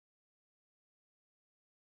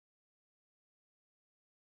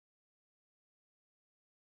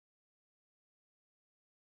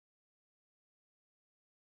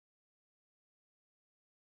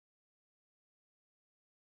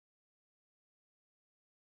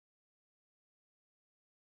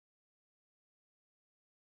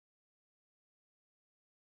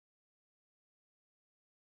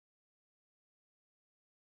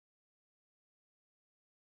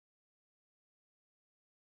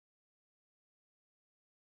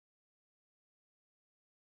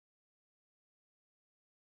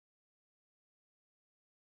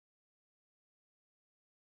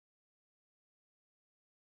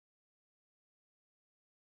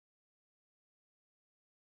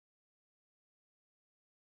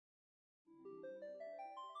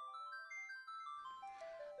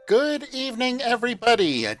Good evening,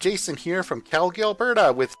 everybody. Jason here from Calgary,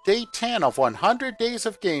 Alberta with day 10 of 100 Days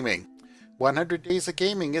of Gaming. 100 Days of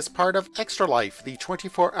Gaming is part of Extra Life, the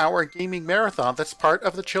 24-hour gaming marathon that's part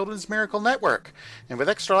of the Children's Miracle Network. And with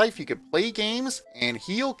Extra Life, you can play games and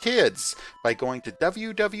heal kids by going to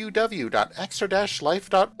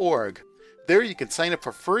www.extra-life.org. There you can sign up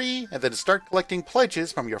for free and then start collecting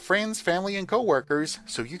pledges from your friends, family, and coworkers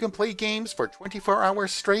so you can play games for 24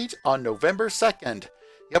 hours straight on November 2nd.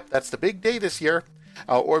 Yep, that's the big day this year.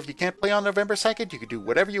 Or if you can't play on November 2nd, you can do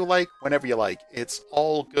whatever you like, whenever you like. It's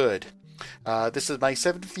all good. This is my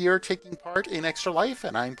 7th year taking part in Extra Life,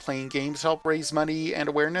 and I'm playing games to help raise money and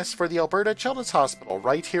awareness for the Alberta Children's Hospital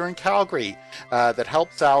right here in Calgary that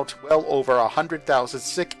helps out well over 100,000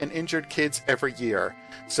 sick and injured kids every year.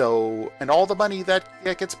 So, and all the money that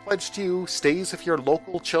gets pledged to you stays with your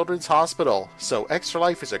local children's hospital. So Extra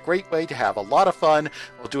Life is a great way to have a lot of fun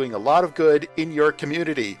while doing a lot of good in your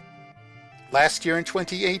community. Last year in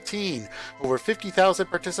 2018, over 50,000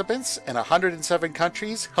 participants in 107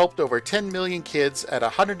 countries helped over 10 million kids at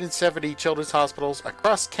 170 children's hospitals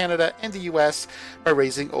across Canada and the US by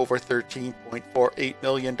raising over $13.48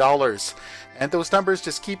 million. And those numbers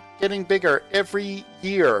just keep getting bigger every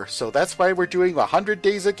year, so that's why we're doing 100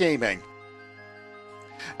 Days of Gaming.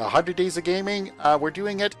 100 Days of Gaming, we're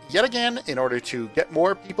doing it yet again in order to get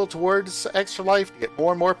more people towards Extra Life, to get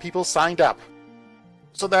more and more people signed up.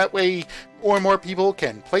 So that way, more and more people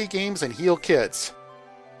can play games and heal kids.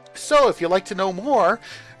 So if you'd like to know more,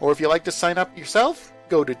 or if you'd like to sign up yourself,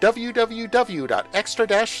 go to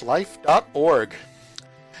www.extra-life.org.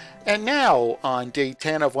 And now, on day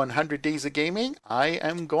 10 of 100 Days of Gaming, I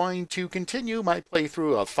am going to continue my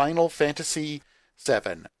playthrough of Final Fantasy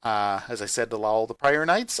VII. As I said all the prior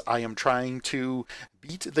nights, I am trying to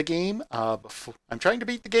beat the game. I'm trying to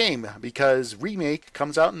beat the game because Remake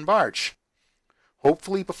comes out in March.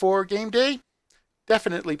 Hopefully before game day,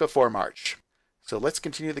 definitely before March. So let's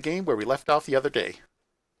continue the game where we left off the other day.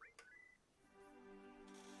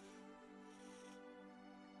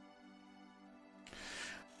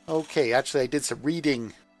 Okay, actually I did some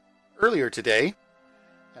reading earlier today.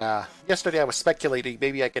 Yesterday I was speculating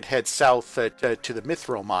maybe I could head south to the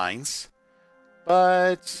Mithril mines.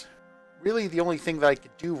 But really the only thing that I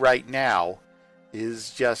could do right now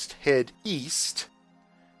is just head east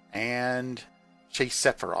and chase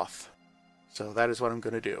Sephiroth. So that is what I'm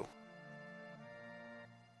going to do.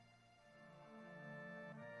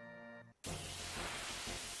 You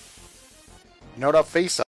know what, I'll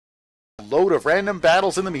face a load of random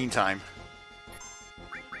battles in the meantime.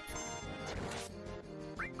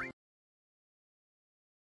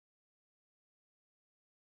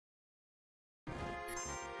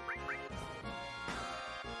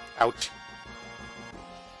 Ouch.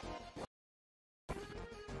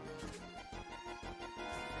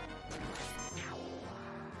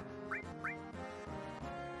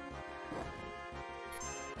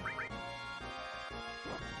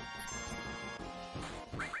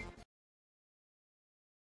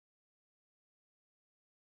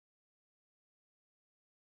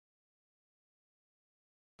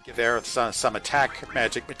 Give there some attack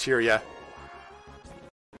magic materia.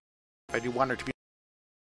 I do want her to be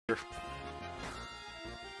here.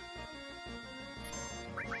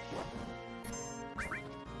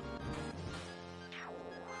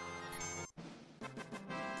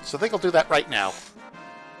 So I think I'll do that right now.